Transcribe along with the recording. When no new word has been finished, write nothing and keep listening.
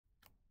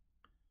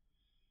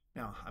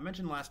Now, I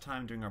mentioned last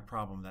time during our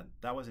problem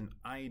that was an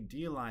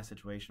idealized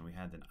situation. We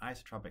had an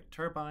isentropic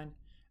turbine,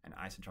 an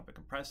isentropic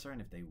compressor,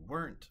 and if they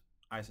weren't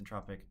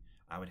isentropic,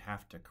 I would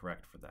have to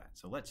correct for that.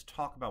 So let's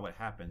talk about what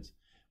happens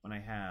when I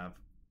have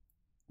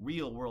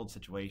real-world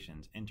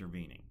situations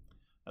intervening.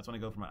 That's when I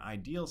go from an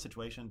ideal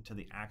situation to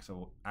the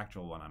actual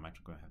one I'm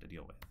actually going to have to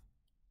deal with.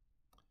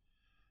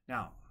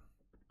 Now,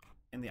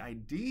 in the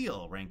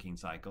ideal Rankine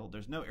cycle,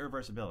 there's no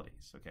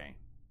irreversibilities, okay?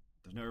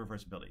 There's no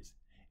irreversibilities.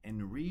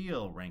 In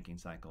real Rankine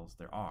cycles,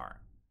 there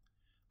are.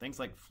 Things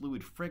like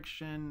fluid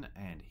friction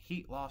and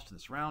heat loss to the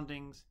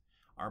surroundings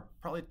are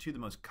probably two of the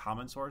most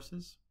common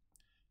sources.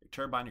 Your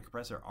turbine, your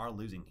compressor are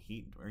losing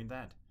heat during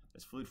that.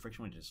 There's fluid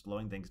friction, which is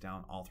slowing things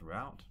down all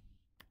throughout.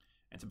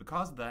 And so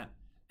because of that,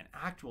 an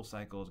actual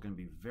cycle is going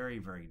to be very,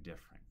 very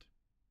different.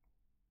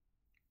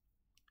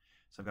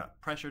 So I've got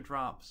pressure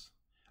drops.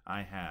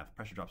 I have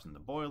pressure drops in the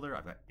boiler.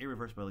 I've got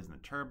irreversibilities in the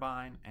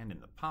turbine and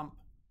in the pump.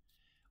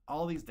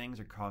 All these things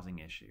are causing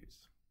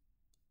issues.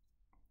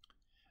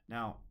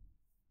 Now,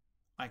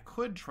 I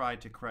could try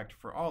to correct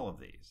for all of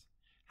these.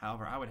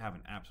 However, I would have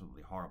an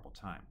absolutely horrible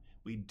time.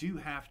 We do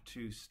have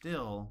to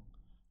still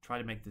try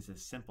to make this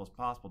as simple as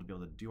possible to be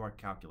able to do our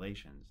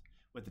calculations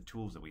with the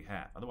tools that we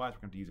have. Otherwise,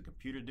 we're going to use a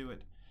computer to do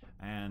it,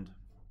 and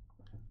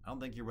I don't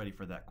think you're ready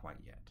for that quite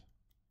yet.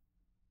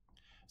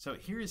 So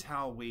here's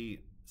how we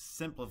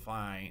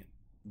simplify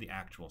the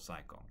actual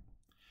cycle.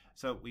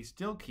 So we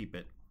still keep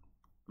it.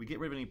 We get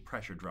rid of any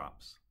pressure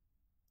drops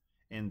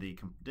in the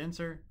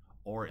condenser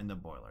or in the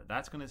boiler.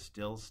 That's going to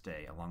still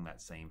stay along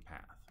that same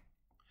path.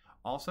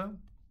 Also,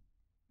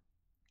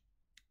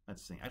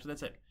 let's see. Actually,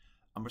 that's it.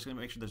 I'm just going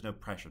to make sure there's no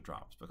pressure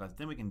drops because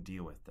then we can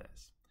deal with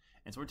this.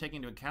 And so we're taking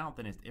into account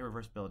then is the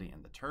irreversibility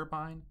in the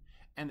turbine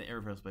and the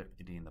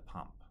irreversibility in the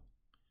pump.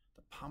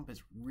 The pump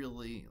is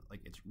really,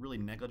 it's really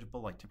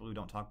negligible. Like typically we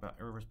don't talk about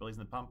irreversibilities in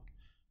the pump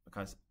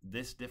because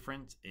this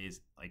difference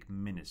is like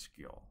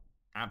minuscule,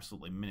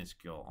 absolutely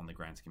minuscule on the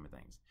grand scheme of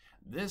things.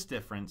 This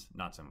difference,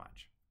 not so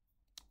much.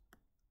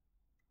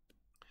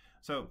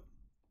 So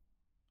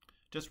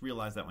just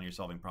realize that when you're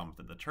solving problems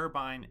that the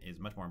turbine is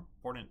much more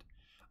important.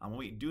 When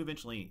we do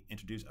eventually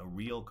introduce a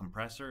real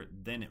compressor,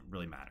 then it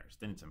really matters.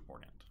 Then it's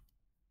important.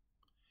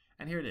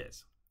 And here it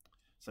is.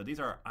 So these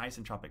are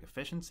isentropic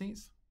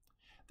efficiencies.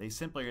 They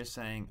simply are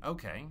saying,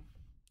 okay,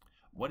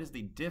 what is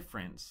the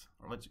difference,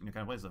 or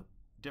what is the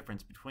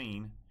difference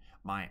between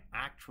my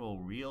actual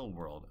real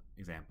world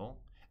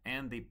example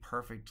and the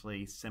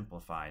perfectly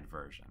simplified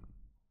version?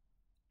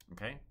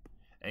 Okay?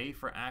 A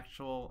for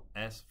actual,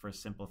 S for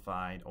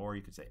simplified, or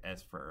you could say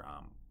S for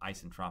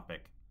isentropic.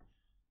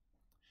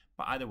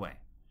 But either way,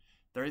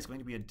 there is going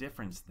to be a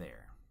difference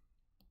there.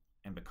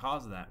 And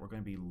because of that, we're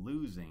going to be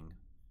losing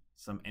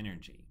some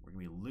energy. We're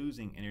going to be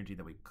losing energy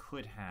that we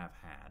could have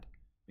had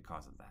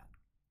because of that.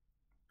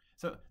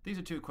 So these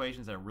are two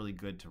equations that are really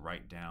good to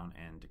write down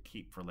and to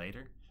keep for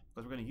later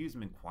because we're going to use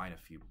them in quite a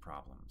few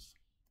problems.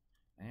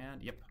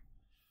 And yep,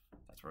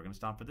 that's where we're going to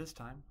stop for this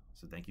time.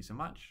 So thank you so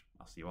much.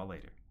 I'll see you all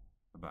later.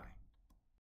 Bye-bye.